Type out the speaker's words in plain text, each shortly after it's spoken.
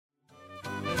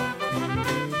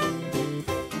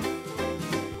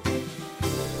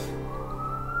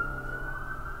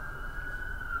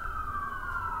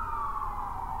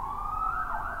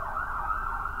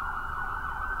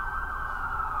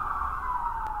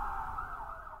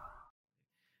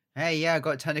Hey, yeah, I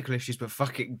got technical issues, but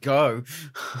fuck it, go.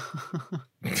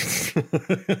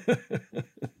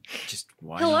 Just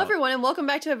why Hello, not? everyone, and welcome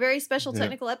back to a very special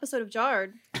technical episode of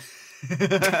Jarred.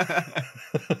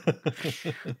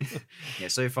 Yeah,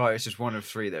 so far it's just one of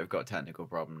 3 that have got technical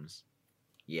problems.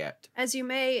 Yet. As you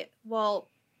may, well,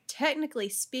 technically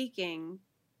speaking,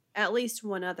 at least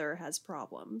one other has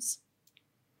problems.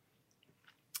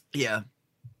 Yeah.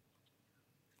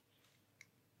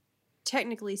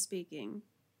 Technically speaking,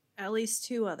 at least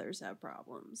 2 others have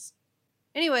problems.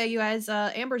 Anyway, you guys,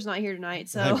 Amber's not here tonight,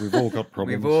 so... Hey, we've all got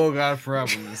problems. We've all got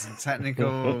problems.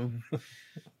 Technical...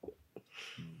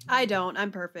 I don't.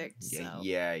 I'm perfect, Yeah, so...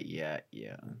 yeah.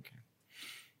 Okay.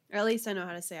 Or at least I know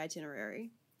how to say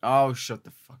itinerary. Oh, shut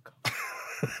the fuck up.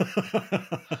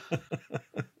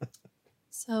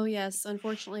 So, yes,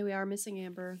 unfortunately, we are missing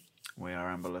Amber. We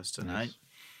are Amberless tonight.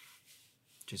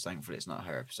 Just thankful it's not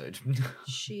her episode.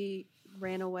 She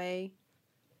ran away.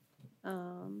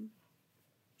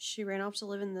 She ran off to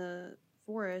live in the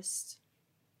forest.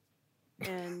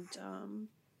 And,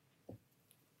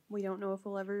 we don't know if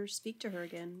we'll ever speak to her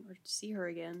again or see her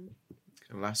again.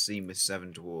 Last scene with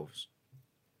 7 dwarves.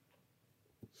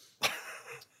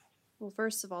 Well,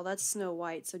 first of all, that's Snow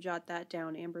White, so jot that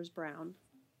down. Amber's brown.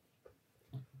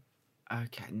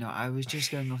 Okay, no, I was just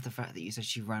going off the fact that you said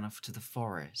she ran off to the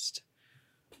forest.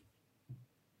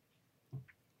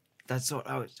 That's what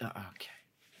I was... okay.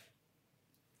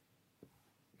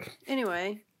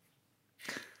 Anyway.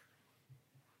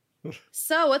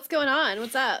 So, what's going on?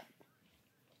 What's up?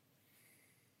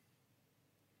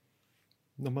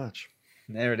 Not much.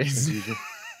 There it As is. usual.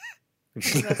 I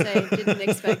was about to say, didn't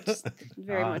expect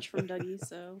very much from Dougie,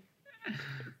 so...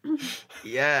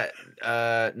 Yeah,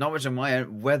 not much on my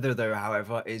end. Weather, though,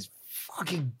 however, is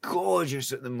fucking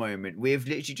gorgeous at the moment. We've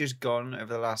literally just gone,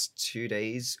 over the last 2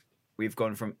 days, we've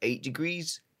gone from 8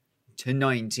 degrees to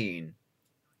 19.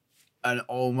 And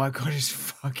oh my god, it's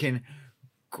fucking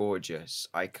gorgeous.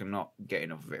 I cannot get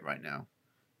enough of it right now.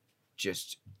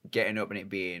 Just getting up and it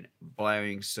being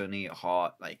blaring, sunny,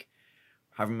 hot, like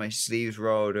having my sleeves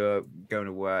rolled up, going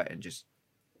to work and just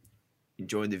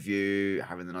enjoying the view,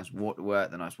 having the nice walk to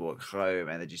work, the nice walk home,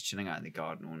 and then just chilling out in the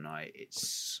garden all night.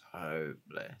 It's so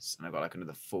bliss. And I've got like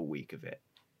another full week of it.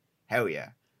 Hell yeah.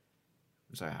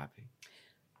 I'm so happy.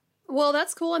 Well,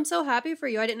 that's cool. I'm so happy for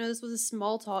you. I didn't know this was a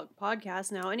small talk podcast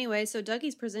now. Anyway, so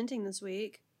Dougie's presenting this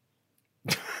week.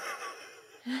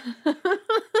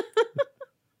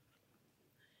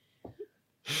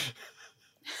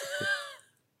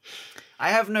 I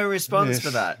have no response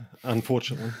for that.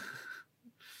 Unfortunately.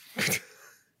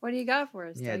 What do you got for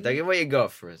us, Yeah, Dougie? Dougie, what you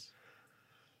got for us?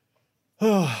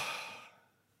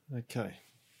 Okay.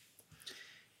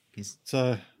 Is-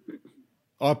 So,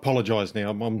 I apologise now.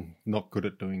 I'm not good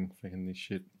at doing fucking this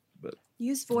shit, but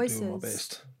Use I'm voices. doing my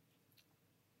best.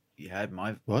 You had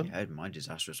my What? You had my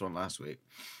disastrous one last week.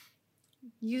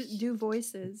 You do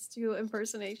voices. Do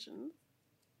impersonations.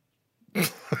 I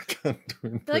can't do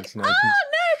You're like, oh impersonations.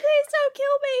 no, please don't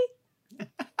kill me.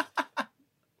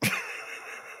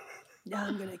 Now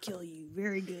I'm gonna kill you.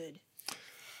 Very good.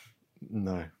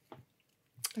 No.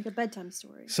 Like a bedtime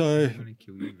story. So, I'm gonna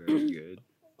kill you very good.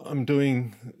 I'm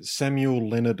doing Samuel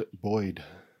Leonard Boyd.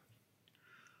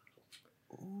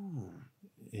 Ooh.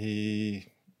 He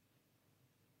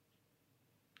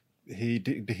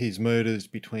did his murders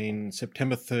between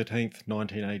September 13th,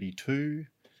 1982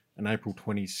 and April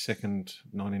 22nd,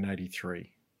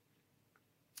 1983.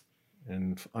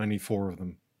 And only 4 of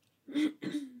them.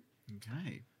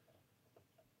 Okay.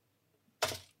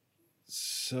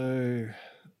 So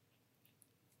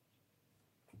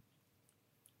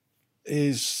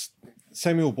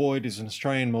Samuel Boyd is an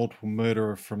Australian multiple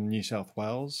murderer from New South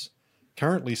Wales,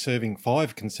 currently serving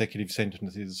 5 consecutive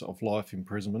sentences of life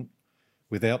imprisonment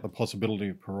without the possibility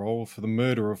of parole for the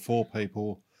murder of 4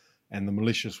 people and the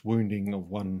malicious wounding of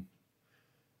 1.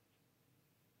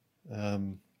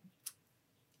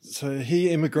 So he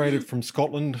immigrated from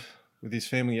Scotland with his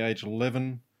family aged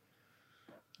 11.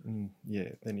 And yeah,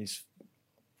 then he's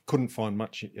couldn't find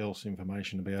much else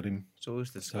information about him. It's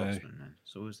always the Scotsman, man.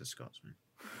 It's always the Scotsman.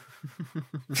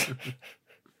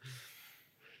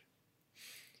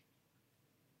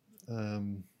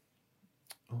 When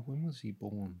was he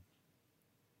born?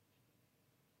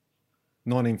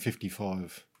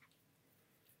 1955.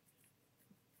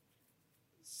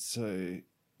 So,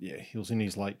 yeah, he was in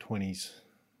his late 20s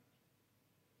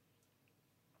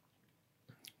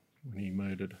when he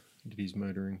did his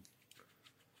murdering.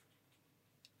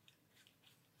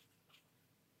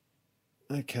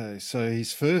 Okay, so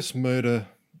his first murder,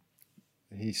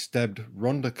 he stabbed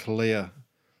Rhonda Callear,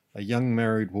 a young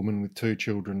married woman with 2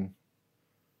 children,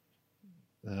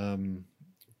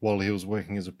 while he was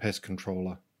working as a pest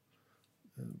controller.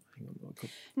 Hang on,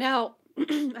 Now,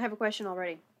 I have a question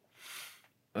already.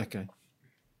 okay.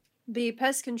 The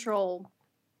pest control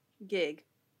gig,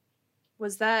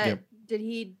 was that, Yep. did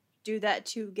he do that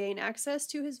to gain access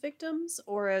to his victims,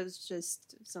 or as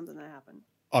just something that happened?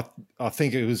 I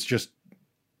think it was just,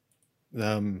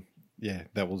 that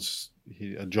was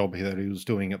a job that he was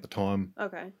doing at the time,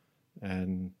 Okay.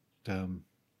 and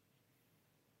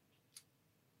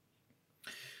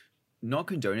Not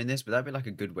condoning this, but that'd be like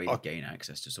a good way to gain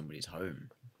access to somebody's home.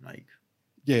 Like,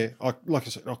 yeah, like I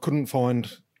said, I couldn't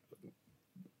find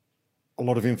a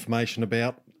lot of information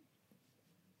about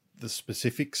the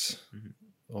specifics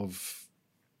of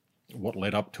what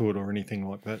led up to it or anything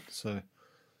like that.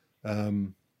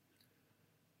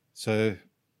 So,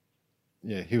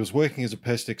 yeah, he was working as a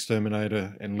pest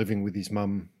exterminator and living with his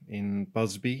mum in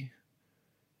Busby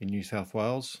in New South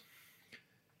Wales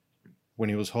when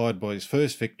he was hired by his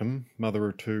first victim, mother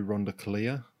of two, Rhonda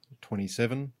Kalia,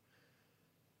 27.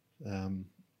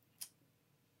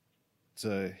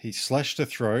 So he slashed her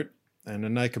throat, and a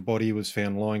naked body was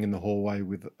found lying in the hallway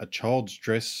with a child's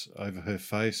dress over her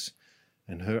face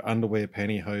and her underwear,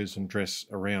 pantyhose and dress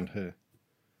around her.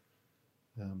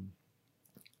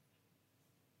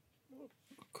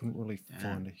 Couldn't really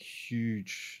find a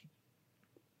huge...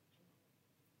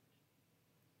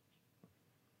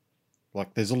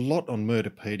 Like, there's a lot on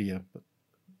Murderpedia, but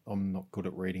I'm not good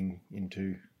at reading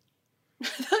into... I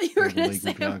thought you were Or going to legal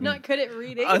say I'm jargon. not good at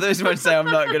reading. I was about to say I'm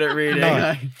not good at reading.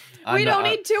 No. We don't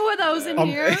need two of those in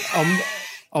here.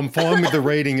 I'm fine with the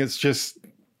reading. It's just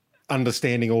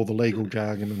understanding all the legal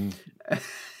jargon and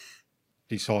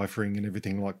deciphering and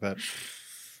everything like that.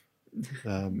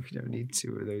 We don't need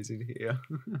two of those in here.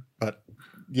 But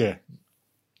yeah,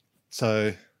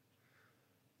 so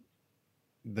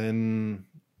then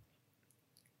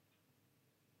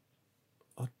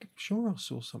I'm sure I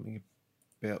saw something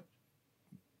about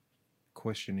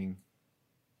questioning.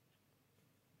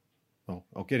 Oh,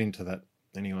 I'll get into that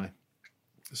anyway.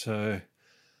 So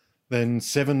then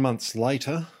 7 months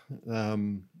later,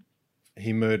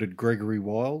 he murdered Gregory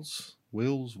Wiles,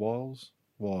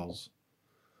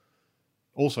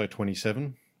 also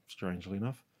 27, strangely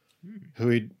enough,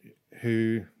 who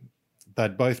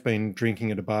they'd both been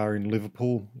drinking at a bar in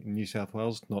Liverpool, in New South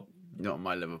Wales, not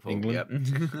my Liverpool. England.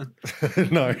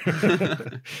 Yep. No,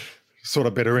 sort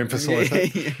of better emphasise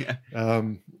that. Yeah.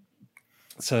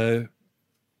 So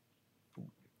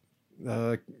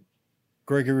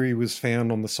Gregory was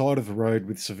found on the side of the road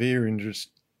with severe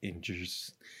injuries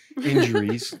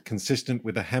consistent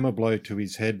with a hammer blow to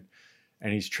his head,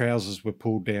 and his trousers were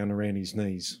pulled down around his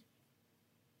knees.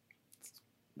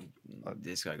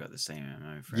 This guy got the same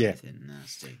MO for Yeah. everything.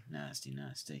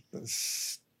 Nasty.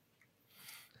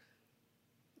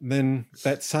 Then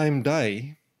that same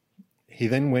day, he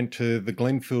then went to the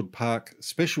Glenfield Park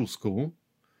Special School,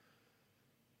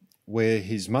 where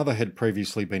his mother had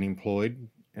previously been employed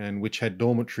and which had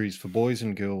dormitories for boys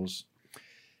and girls.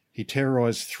 He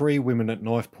terrorised 3 women at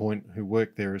knife point who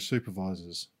worked there as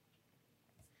supervisors.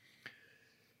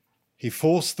 He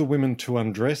forced the women to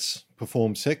undress,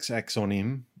 perform sex acts on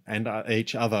him and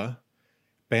each other,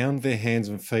 bound their hands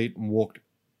and feet and walked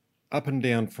up and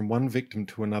down from one victim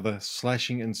to another,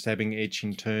 slashing and stabbing each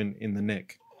in turn in the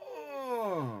neck.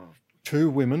 2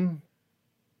 women,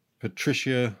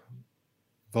 Patricia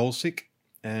Volsic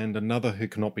and another who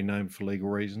cannot be named for legal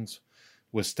reasons,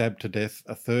 were stabbed to death.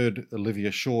 A third,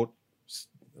 Olivia Short,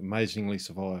 amazingly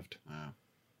survived. Wow.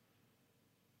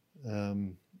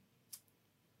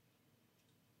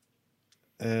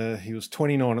 He was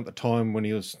 29 at the time when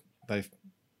they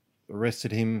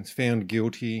arrested him, found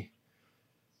guilty,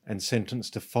 and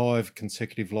sentenced to 5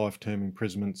 consecutive life-term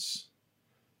imprisonments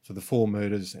for the 4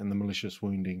 murders and the malicious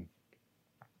wounding.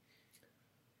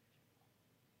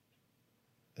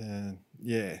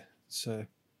 So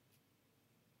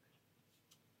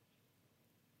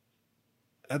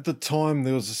at the time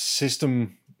there was a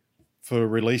system for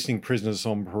releasing prisoners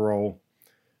on parole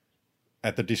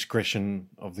at the discretion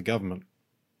of the government.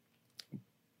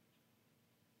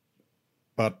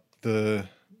 But the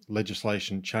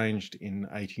legislation changed in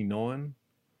 1989,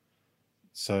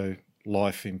 so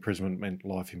life imprisonment meant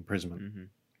life imprisonment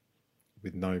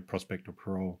with no prospect of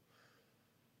parole.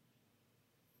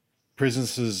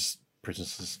 Prisoners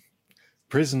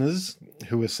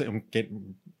who were I'm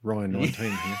getting Ryan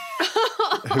 19 here,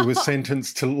 who were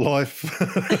sentenced to life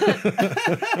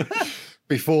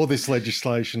before this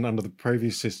legislation under the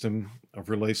previous system of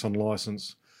release on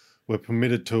licence were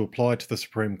permitted to apply to the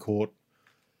Supreme Court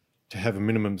to have a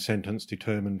minimum sentence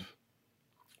determined,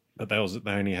 but they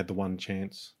only had the one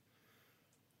chance.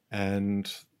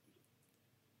 and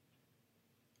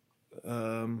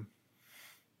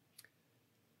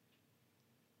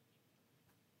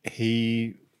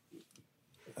he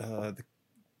who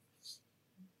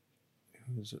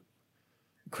was it?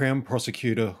 Crown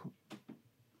Prosecutor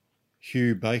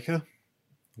Hugh Baker,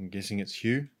 I'm guessing it's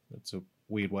Hugh, that's a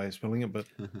weird way of spelling it, but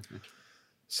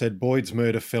said Boyd's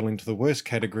murder fell into the worst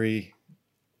category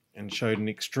and showed an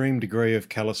extreme degree of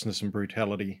callousness and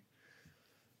brutality.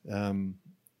 And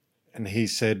he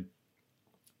said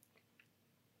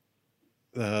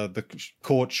the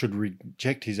court should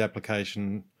reject his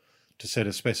application to set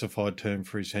a specified term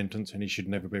for his sentence, and he should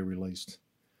never be released.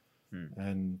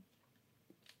 And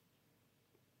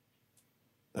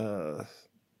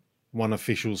one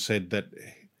official said that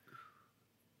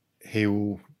he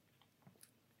will,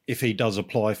 if he does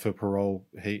apply for parole,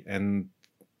 and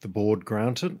the board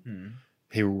grant it,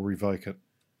 he will revoke it.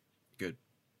 Good.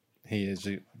 He is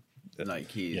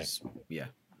like he is. Yeah.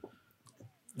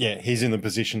 Yeah, he's in the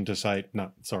position to say,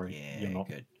 no, sorry, Yeah. you're not.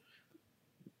 Good.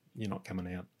 You're not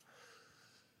coming out.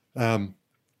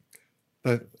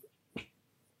 But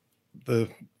the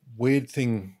weird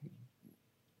thing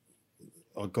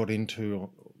I got into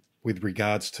with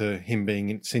regards to him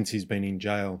being, since he's been in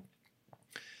jail,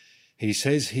 he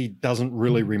says he doesn't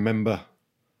really remember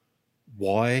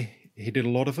why he did a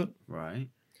lot of it. Right.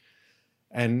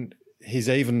 And he's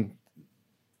even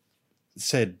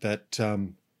said that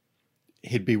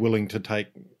he'd be willing to take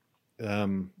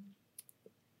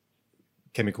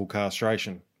chemical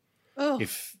castration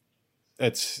if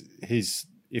it's his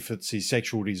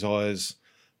sexual desires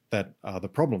that are the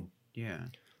problem. Yeah.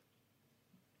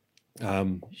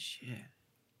 Shit.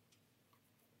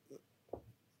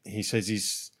 He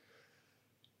says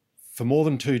for more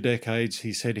than 2 decades,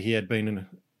 he said he had been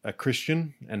a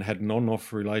Christian and had an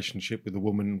on-off relationship with a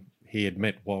woman he had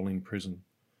met while in prison.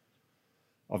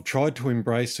 I've tried to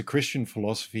embrace the Christian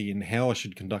philosophy in how I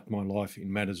should conduct my life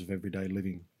in matters of everyday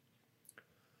living.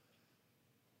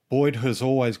 Boyd has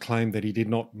always claimed that he did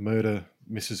not murder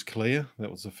Mrs. Clear,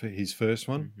 that was his first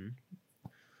one,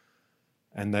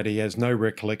 and that he has no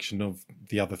recollection of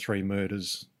the other 3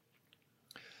 murders.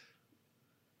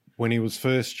 When he was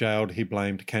first jailed, he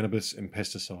blamed cannabis and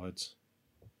pesticides.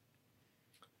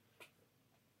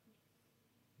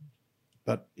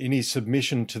 But in his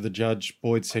submission to the judge,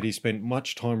 Boyd said he spent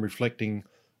much time reflecting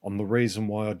on the reason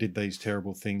why I did these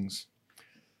terrible things.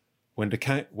 When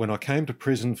I came to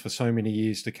prison for so many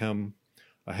years to come,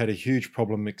 I had a huge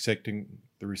problem accepting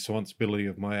the responsibility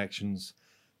of my actions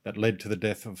that led to the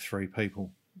death of 3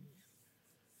 people.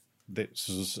 This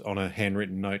was on a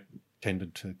handwritten note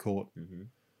tendered to court.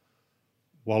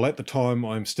 While at the time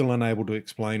I am still unable to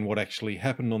explain what actually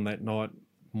happened on that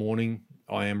morning,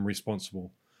 I am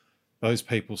responsible. Those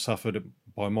people suffered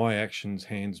by my actions,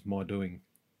 hands, my doing.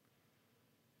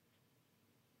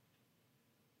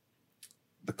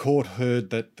 The court heard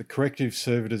that the Corrective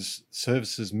Services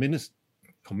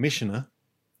Commissioner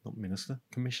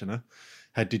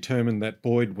had determined that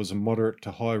Boyd was a moderate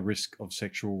to high risk of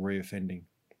sexual reoffending.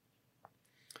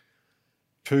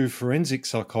 2 forensic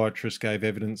psychiatrists gave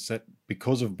evidence that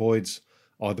because of Boyd's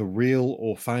either real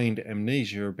or feigned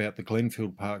amnesia about the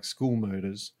Glenfield Park school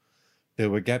murders, there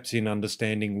were gaps in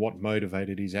understanding what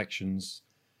motivated his actions,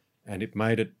 and it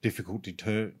made it difficult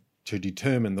to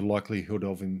determine the likelihood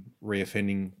of him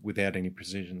reoffending without any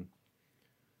precision.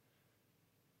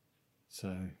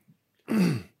 So,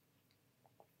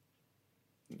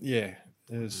 yeah,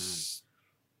 it was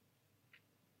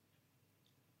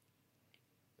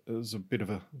a bit of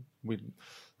a...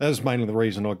 that was mainly the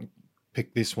reason I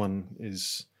picked this one,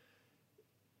 is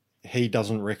he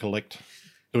doesn't recollect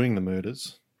doing the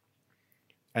murders,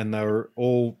 and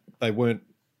they weren't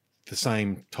the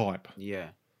same type.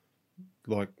 Yeah.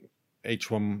 Like, each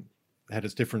one had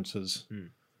its differences.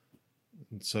 And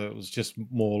so it was just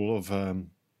more of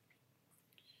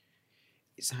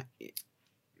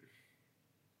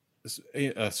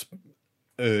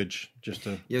urge, just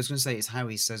to... Yeah, I was going to say, it's how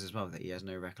he says as well that he has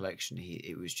no recollection.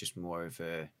 It was just more of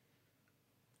a,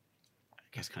 I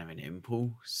guess, kind of an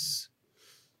impulse,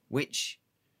 which,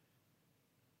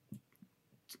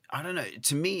 I don't know,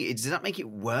 to me, does that make it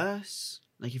worse?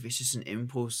 Like, if it's just an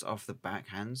impulse off the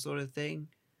backhand sort of thing?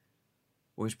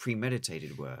 Or is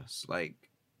premeditated worse? Like,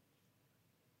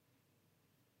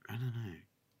 I don't know.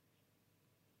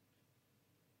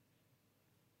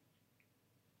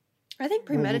 I think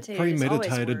premeditated is always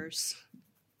worse.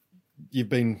 You've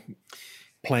been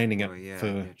planning it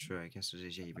for true. I guess it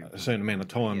is. Yeah, a certain amount of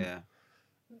time. Yeah.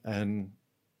 And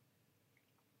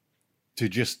to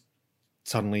just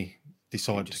suddenly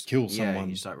decide to kill someone. Yeah,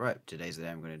 you're just like, right, today's the day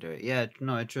I'm going to do it. Yeah,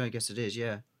 no, true. I guess it is,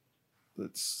 yeah.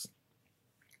 it's.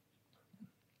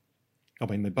 I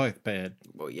mean, they're both bad.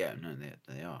 Well, yeah, no,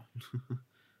 they are.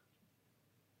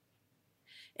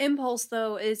 Impulse,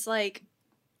 though, is like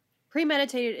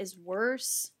premeditated is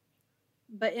worse,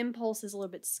 but impulse is a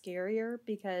little bit scarier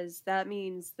because that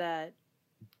means that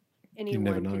You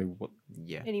never anyone know could, what.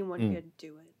 Yeah. anyone could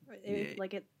do it. Yeah.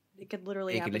 Like it could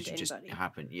literally It could happen literally to just anybody.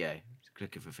 happen. Yeah,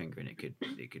 click of a finger and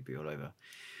it could be all over.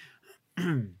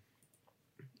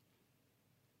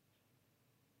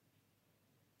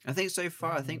 I think so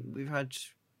far, I think we've had,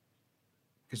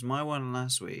 because my one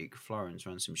last week, Florence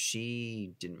Ransom,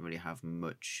 she didn't really have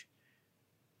much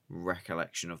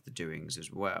recollection of the doings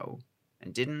as well,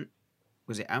 and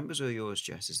was it Amber's or yours,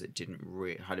 Jess's, that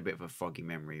had a bit of a foggy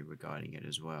memory regarding it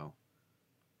as well?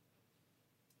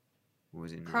 Or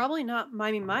was it not? Probably not.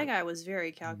 I mean, my Probably. guy was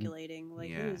very calculating. Like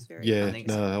Yeah. he was very. Yeah, I think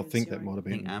no, I he was think that doing. might have I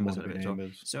think been Amber's might had a have bit been as well.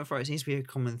 Amber's. So far, it seems to be a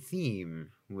common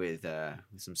theme with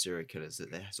some serial killers that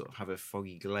they sort of have a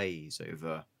foggy glaze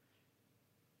over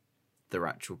their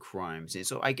actual crimes.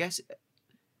 It's I guess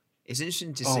it's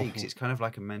interesting to see because it's kind of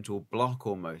like a mental block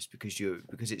almost because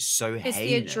it's so It's the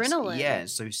heinous. adrenaline. Yeah,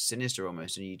 it's so sinister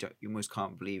almost, and you almost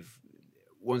can't believe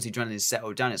once the adrenaline is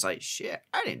settled down. It's like shit,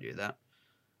 I didn't do that,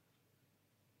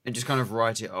 and just kind of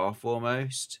write it off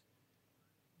almost.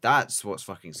 That's what's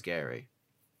fucking scary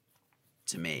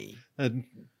to me. And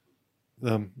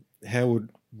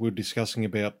Howard were discussing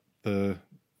about the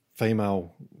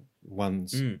female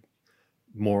ones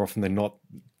more often than not,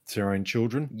 it's their own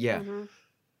children. Yeah. Mhm.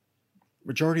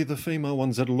 Majority of the female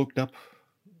ones that are looked up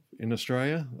in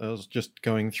Australia, I was just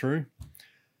going through,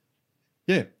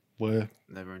 were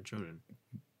Their own children.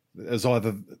 as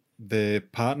either their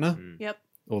partner Yep.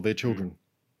 or their children.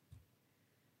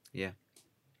 Yeah.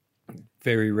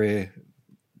 Very rare.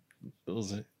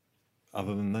 Was it?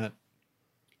 Other than that,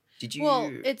 Did you?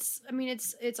 Well, it's. I mean,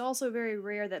 it's also very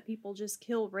rare that people just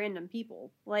kill random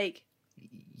people. Like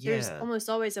there's yeah. almost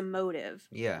always a motive.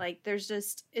 Yeah. Like there's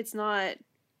just. It's not.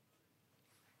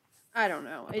 I don't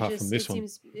know. Apart from this one.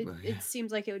 Well, yeah. It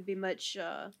seems like it would be much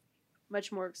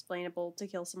more explainable to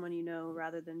kill someone you know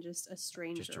rather than just a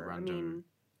stranger. Just a I random. mean,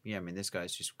 Yeah, I mean, this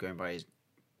guy's just going by his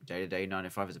day-to-day 9 to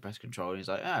 5 as a pest control, and he's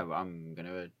like, "Oh, I'm going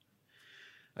to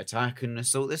attack and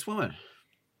assault this woman."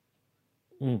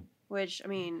 which I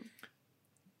mean,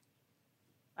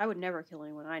 I would never kill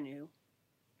anyone I knew.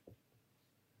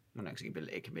 Well, next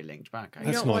it can be linked back. I You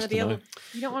That's guess. don't nice want to be to able. know.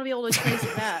 You don't want to be able to trace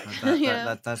it back. you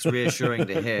know? That's reassuring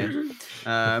to hear.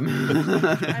 I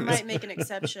might make an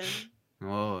exception.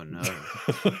 Oh no.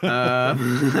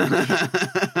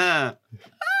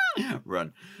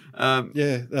 Run.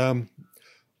 I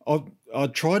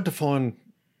tried to find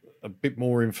a bit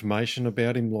more information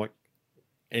about him, like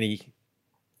any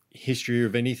history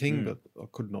of anything, but I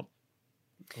could not.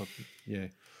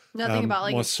 Nothing about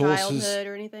like my his sources- childhood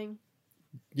or anything.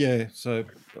 Yeah, so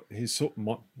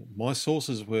my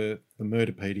sources were the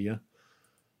Murderpedia,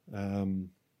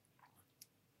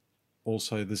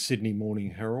 also the Sydney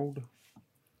Morning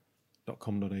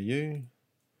Herald.com.au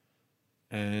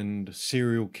and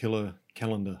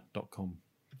serialkillercalendar.com.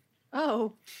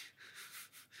 Oh,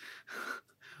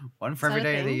 One for Is every that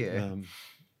a day of the thing? year.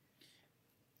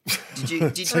 Did you? or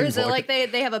is it Seems like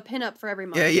they have a pinup for every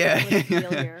month? Yeah. What's the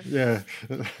deal here? Yeah.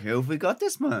 Who have we got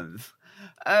this month?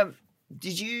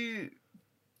 Did you?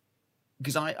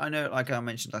 Because I know, like I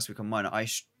mentioned last week on mine, I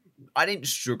didn't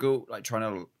struggle like trying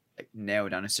to nail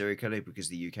down a serial killer because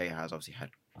the UK has obviously had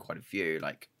quite a few.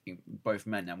 Like both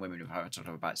men and women have had sort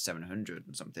of about 700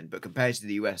 and something. But compared to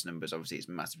the US numbers, obviously it's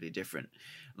massively different.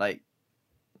 Like,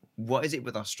 what is it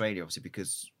with Australia? Obviously,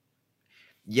 because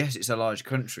yes, it's a large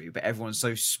country, but everyone's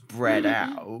so spread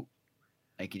out.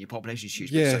 Like, your population is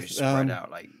huge, but so spread out.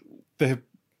 Like,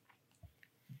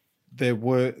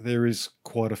 there is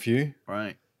quite a few,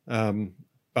 right?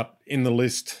 but in the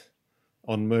list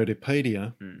on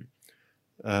Murderpedia, you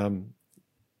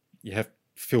have to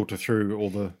filter through all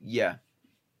the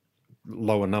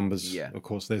lower numbers. Yeah. Of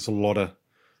course, there's a lot of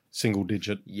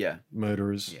single-digit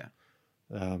murderers. Yeah.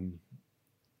 And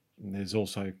there's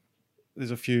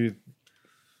a few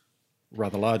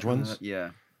rather large ones.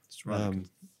 It's rather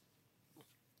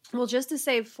Well, just to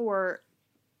save for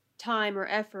time or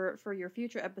effort for your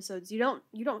future episodes, you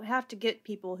don't have to get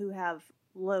people who have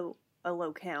a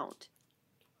low count.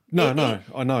 No,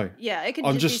 I know. Yeah, it could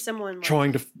I'm just be just someone like,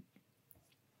 trying to,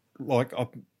 like,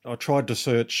 I tried to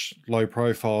search low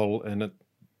profile and it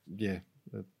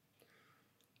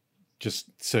just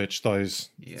searched those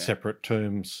separate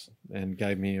terms and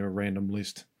gave me a random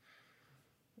list.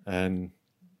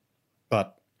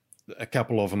 But a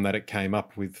couple of them that it came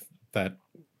up with that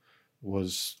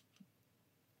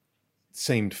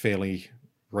seemed fairly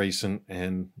recent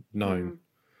and known. Mhm.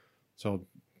 So I'm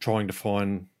trying to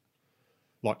find,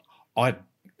 like,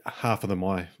 half of them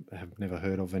I have never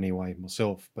heard of anyway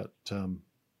myself, but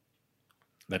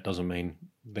that doesn't mean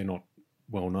they're not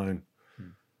well known.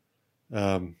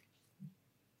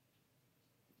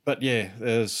 But yeah,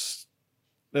 there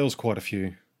was quite a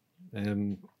few,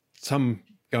 and some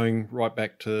going right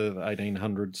back to the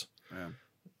 1800s Yeah.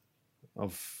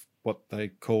 of what they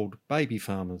called baby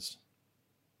farmers.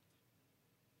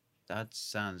 That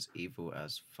sounds evil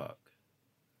as fuck.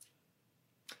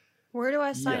 Where do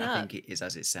I sign I up? think it is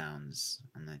as it sounds,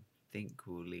 and I think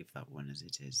we'll leave that one as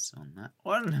it is on that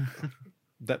one.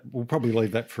 That we'll probably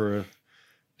leave that for a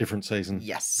different season.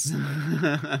 Yes.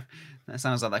 That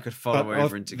sounds like that could follow But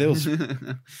over into...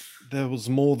 There was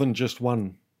more than just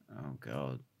one. Oh,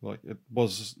 God. Like it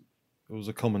was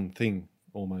a common thing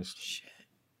almost. Shit.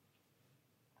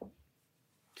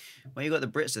 Well, you got the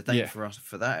Brits to thank Yeah. for us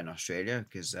for that in Australia,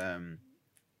 because,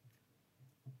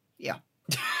 yeah.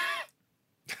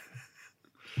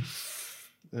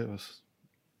 It was,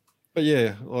 but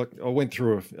yeah, like I went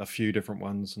through a few different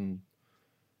ones, and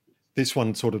this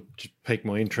one sort of just piqued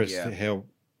my interest. Yeah. How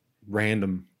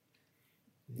random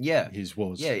Yeah. his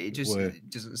was. Yeah, it just were. it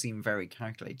doesn't seem very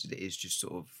calculated. It is just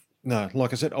sort of... No,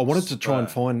 like I said, I wanted to try and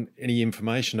Spur. find any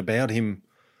information about him,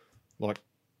 like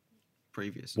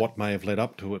previous. what may have led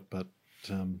up to it, but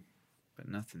But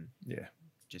nothing. yeah.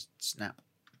 Just snap.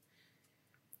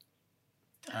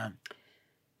 Damn.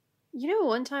 You know,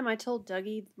 one time I told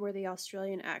Dougie where the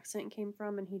Australian accent came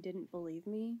from, and he didn't believe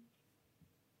me.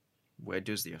 Where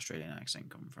does the Australian accent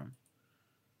come from?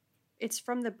 It's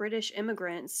from the British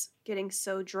immigrants getting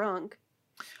so drunk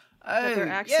Oh, that their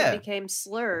accent yeah. became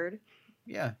slurred.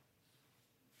 Yeah.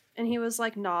 And he was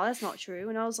like, "Nah, that's not true."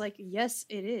 And I was like, "Yes,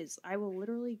 it is. I will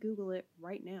literally Google it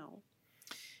right now."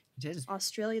 It is.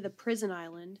 Australia, the prison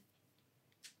island.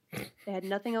 They had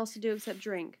nothing else to do except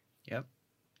drink. Yep.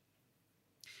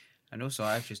 And also,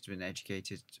 I've just been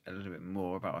educated a little bit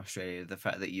more about Australia. The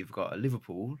fact that you've got a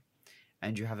Liverpool,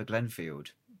 and you have a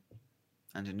Glenfield,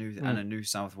 and a New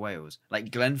South Wales. Like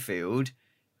Glenfield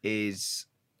is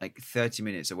like 30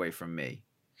 minutes away from me.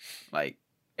 Like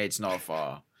it's not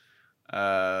far.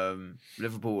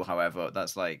 Liverpool, however,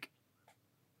 that's like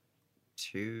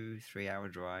 2-3 hour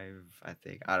drive. I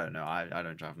think. I don't know. I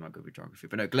don't drive. I'm not good with geography.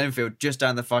 But no, Glenfield, just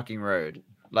down the fucking road.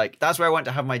 Like that's where I went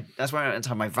to have my. That's where I went to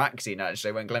have my vaccine. Actually,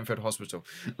 I went to Glenfield Hospital.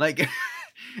 Like,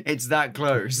 it's that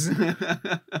close.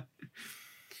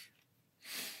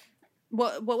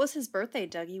 What was his birthday,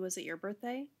 Dougie? Was it your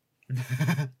birthday?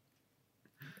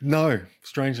 No,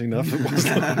 strangely enough, it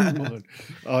wasn't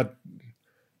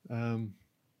mine.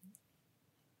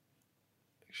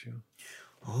 Sure.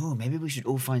 Oh, maybe we should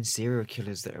all find serial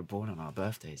killers that are born on our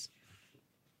birthdays.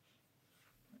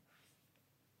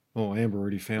 Oh, Amber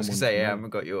already I found was one. gonna say, for yeah, I me. haven't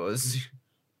got yours.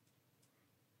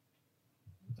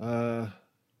 All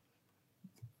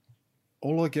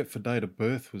I get for date of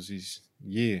birth was his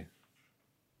year.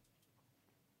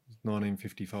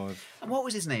 1955. And what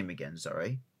was his name again?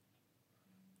 Sorry.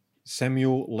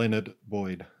 Samuel Leonard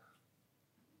Boyd.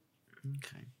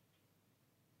 Okay.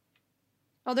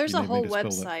 Oh, there's You a need me whole to spell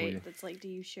that for website you? that's like, do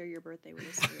you share your birthday with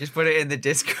us? Just put it in the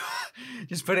Discord.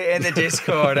 Just put it in the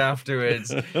Discord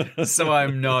afterwards, so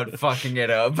I'm not fucking it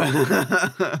up.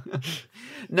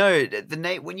 No, the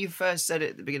name when you first said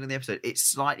it at the beginning of the episode, it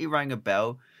slightly rang a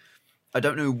bell. I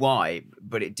don't know why,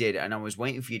 but it did, and I was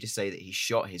waiting for you to say that he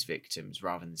shot his victims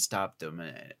rather than stabbed them.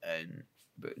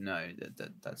 But no,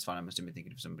 that's fine. I must have been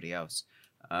thinking of somebody else.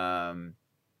 I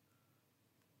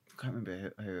can't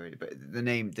remember who, but the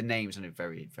name sounded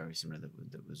very, very similar.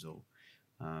 That was all.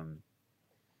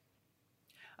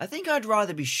 I think I'd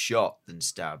rather be shot than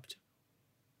stabbed.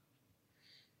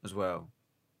 As well,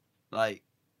 like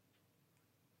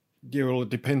Yeah, well, it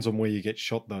depends on where you get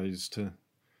shot, though, as to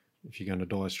if you're going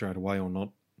to die straight away or not.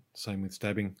 Same with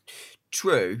stabbing.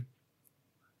 true,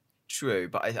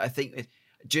 but I think that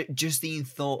just the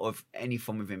thought of any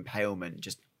form of impalement,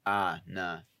 just nah,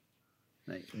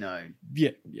 like no.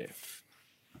 Yeah.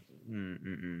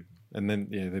 Mm-mm. And then,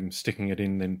 them sticking it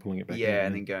in, then pulling it back Yeah, out.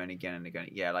 and then going again and again.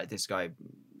 Yeah, like this guy.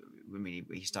 I mean,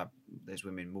 he stabbed those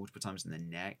women multiple times in the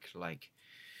neck. Like,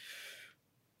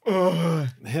 How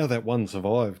that one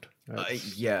survived.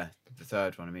 That's- yeah, the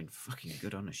third one. I mean, fucking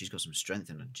good on her. She's got some strength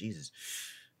in her. Jesus.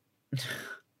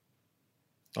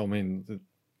 I mean, it'd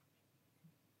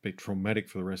be traumatic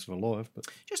for the rest of her life, but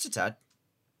Just a tad.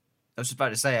 I was about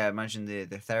to say, I imagine the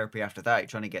therapy after that,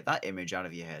 trying to get that image out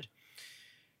of your head.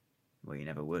 Well, you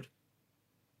never would.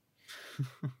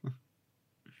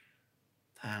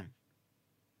 Damn.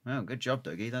 Well, good job,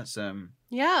 Dougie. That's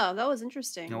Yeah, that was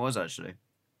interesting. it was actually.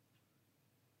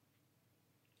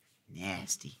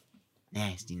 Nasty.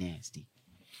 Nasty, nasty.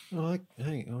 Oh,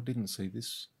 hey, I didn't see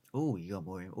this. Oh, you got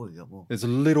more. Oh, you got more. There's a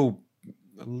little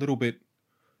bit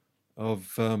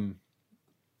of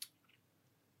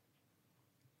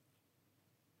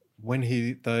when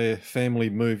the family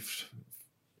moved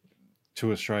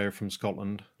to Australia from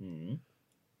Scotland.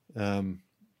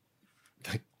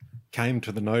 They came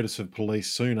to the notice of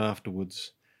police soon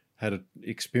afterwards. Had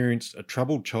experienced a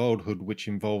troubled childhood which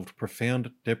involved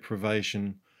profound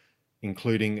deprivation,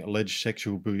 including alleged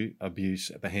sexual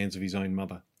abuse at the hands of his own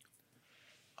mother.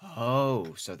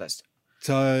 Oh, so there's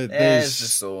there's the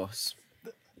source.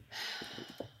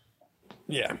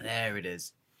 Yeah, There it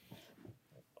is.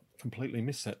 completely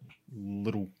missed that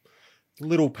little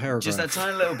paragraph. Just that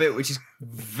tiny little bit, which is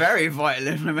very vital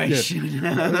information.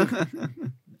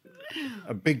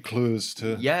 A big clue as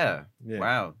to Yeah. Yeah.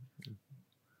 Wow.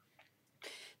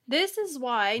 This is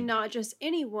why not just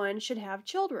anyone should have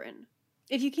children.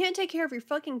 If you can't take care of your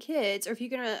fucking kids, or if you're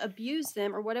gonna abuse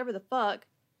them, or whatever the fuck,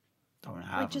 Don't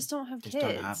have 'em. just don't have Just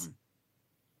kids. don't have 'em.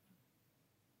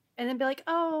 And then be like,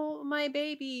 "Oh, my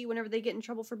baby," whenever they get in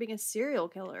trouble for being a serial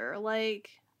killer. Like,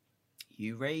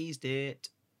 You raised it.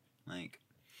 Like,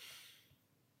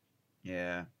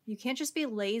 yeah. you can't just be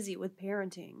lazy with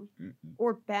parenting Mm-mm.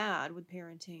 or bad with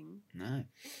parenting. No.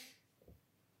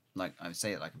 Like, I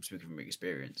say it like I'm speaking from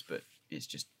experience, but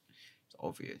it's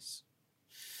obvious.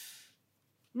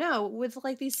 No, with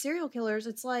like these serial killers,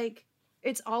 it's like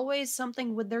it's always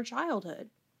something with their childhood.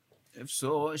 Of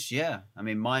sorts, yeah. I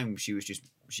mean, mine, she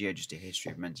had just a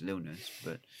history of mental illness,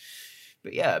 but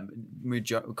yeah,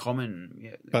 common.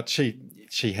 Yeah, But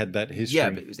she had that history. yeah,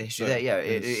 but it was the history so there. Yeah,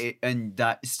 it's- and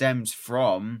that stems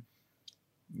from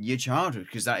your childhood,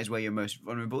 because that is where you're most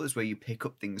vulnerable. It's where you pick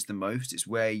up things the most. It's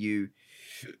where you,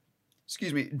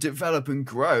 develop and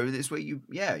grow. That's where you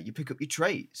pick up your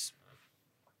traits.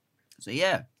 So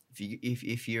yeah,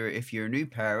 if you're a new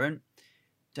parent,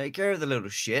 take care of the little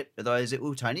shit, otherwise it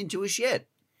will turn into a shit.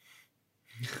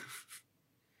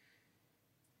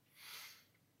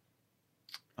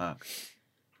 Fuck.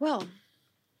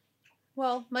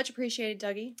 Well, much appreciated,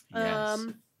 Dougie. Yes.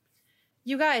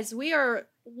 You guys, we are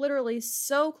literally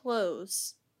so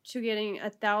close to getting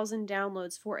 1,000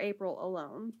 downloads for April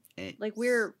alone. Like,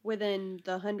 we're within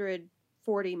the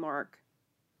 140 mark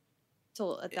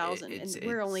till 1,000, and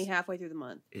we're only halfway through the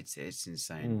month. It's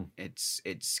insane. It's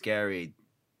scary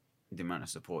the amount of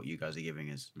support you guys are giving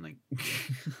us. Like,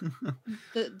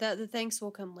 The thanks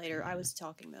will come later. I was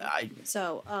talking though.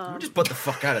 So we'll just put the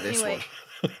fuck out of this anyway,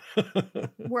 one.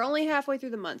 we're only halfway through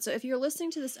the month. So if you're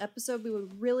listening to this episode, we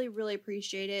would really, really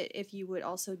appreciate it if you would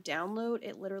also download.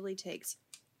 It literally takes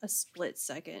a split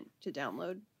second to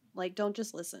download. Like, don't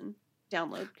just listen,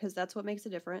 download, because that's what makes a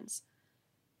difference.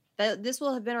 This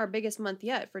will have been our biggest month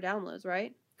yet for downloads,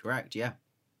 right? Correct. Yeah.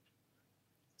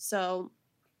 So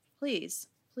please,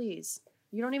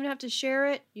 you don't even have to share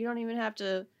it. You don't even have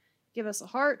to give us a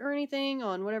heart or anything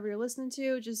on whatever you're listening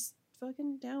to. Just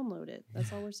fucking download it.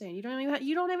 That's all we're saying. You don't even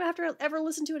have to ever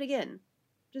listen to it again.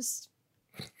 Just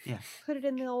put it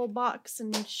in the old box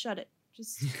and shut it.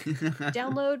 Just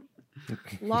download,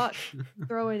 lock,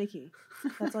 throw away the key.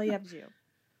 That's all you have to do.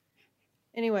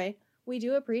 Anyway, we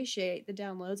do appreciate the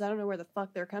downloads. I don't know where the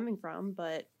fuck they're coming from,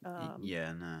 but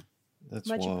Yeah. No. That's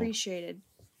much wild. appreciated.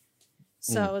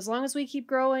 So as long as we keep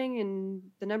growing and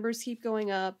the numbers keep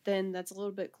going up, then that's a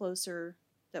little bit closer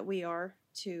that we are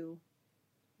to,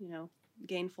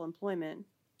 gainful employment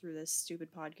through this stupid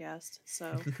podcast.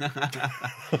 So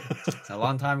It's a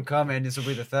long time coming. This will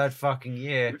be the third fucking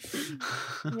year.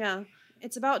 yeah,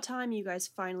 it's about time you guys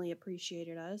finally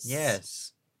appreciated us.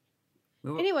 Yes.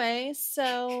 Anyway,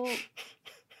 so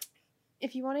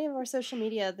if you want any of our social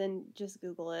media, then just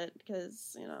Google it,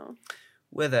 because,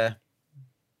 We're there.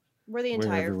 we're the We're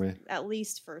entire, everywhere. at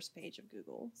least first page of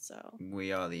Google. So,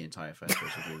 We are the entire first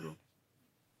page of Google.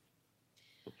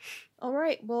 all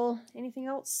right. Well, anything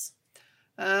else?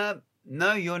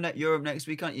 No, you're up next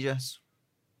week, aren't you, Jess?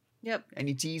 Yep.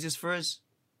 Any teasers for us?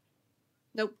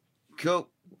 Nope. Cool.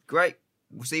 Great.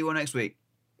 We'll see you all next week.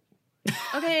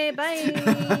 Okay, bye.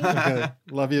 Okay,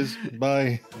 love yous.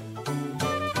 Bye.